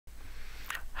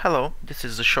Hello, this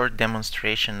is a short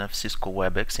demonstration of Cisco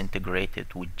WebEx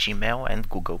integrated with Gmail and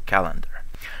Google Calendar.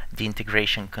 The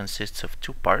integration consists of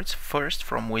two parts. First,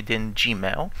 from within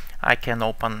Gmail, I can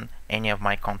open any of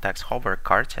my contacts' hover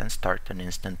cards and start an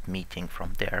instant meeting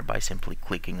from there by simply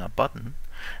clicking a button.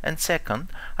 And second,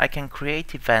 I can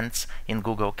create events in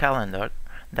Google Calendar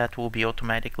that will be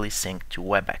automatically synced to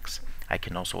WebEx. I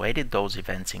can also edit those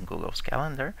events in Google's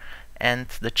Calendar, and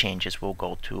the changes will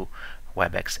go to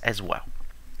WebEx as well.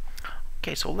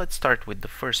 Okay, so let's start with the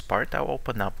first part. I'll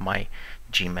open up my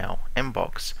Gmail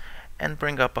inbox and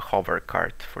bring up a hover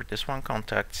card. For this one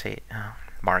contact, say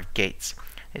Mark Gates.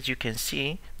 As you can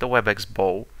see, the WebEx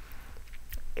bow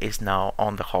is now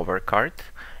on the hover card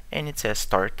and it says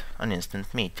start an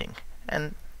instant meeting.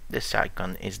 And this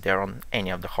icon is there on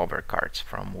any of the hover cards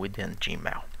from within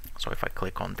Gmail. So if I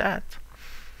click on that,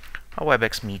 a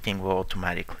WebEx meeting will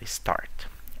automatically start.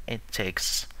 It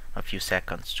takes a few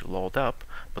seconds to load up,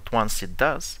 but once it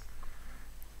does,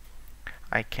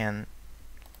 I can,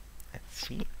 let's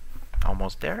see,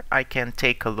 almost there, I can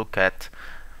take a look at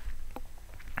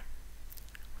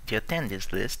the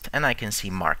attendees list and I can see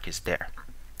Mark is there.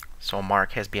 So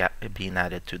Mark has been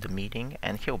added to the meeting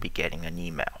and he'll be getting an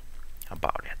email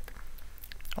about it.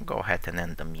 I'll go ahead and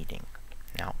end the meeting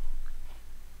now.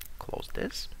 Close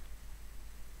this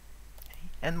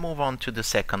and move on to the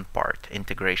second part,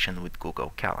 integration with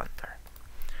Google Calendar.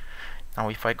 Now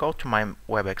if I go to my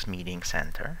WebEx Meeting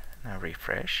Center and I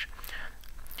refresh,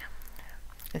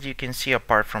 as you can see,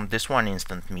 apart from this one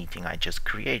instant meeting I just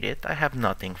created, I have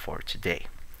nothing for today.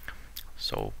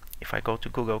 So if I go to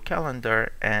Google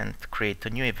Calendar and create a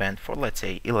new event for, let's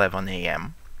say, 11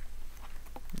 a.m.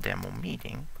 demo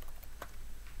meeting,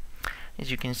 as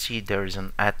you can see, there is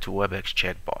an Add to WebEx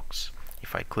checkbox.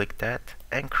 If I click that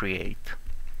and create,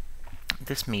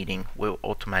 this meeting will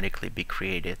automatically be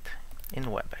created in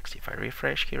WebEx. If I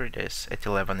refresh, here it is at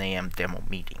 11 a.m. demo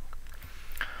meeting.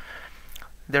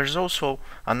 There's also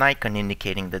an icon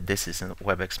indicating that this is a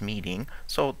WebEx meeting,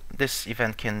 so this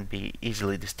event can be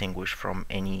easily distinguished from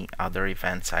any other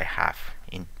events I have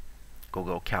in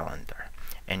Google Calendar.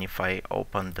 And if I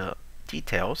open the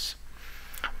details,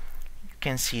 you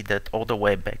can see that all the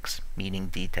WebEx meeting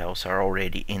details are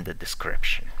already in the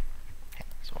description. Okay,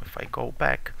 so if I go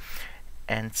back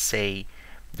and say,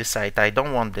 decide I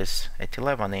don't want this at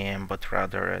 11 a.m. but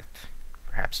rather at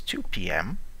perhaps 2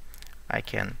 p.m. I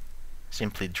can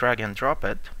simply drag and drop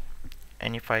it,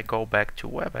 and if I go back to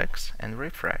WebEx and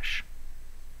refresh,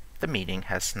 the meeting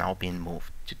has now been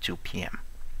moved to 2 p.m.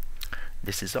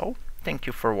 This is all. Thank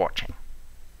you for watching.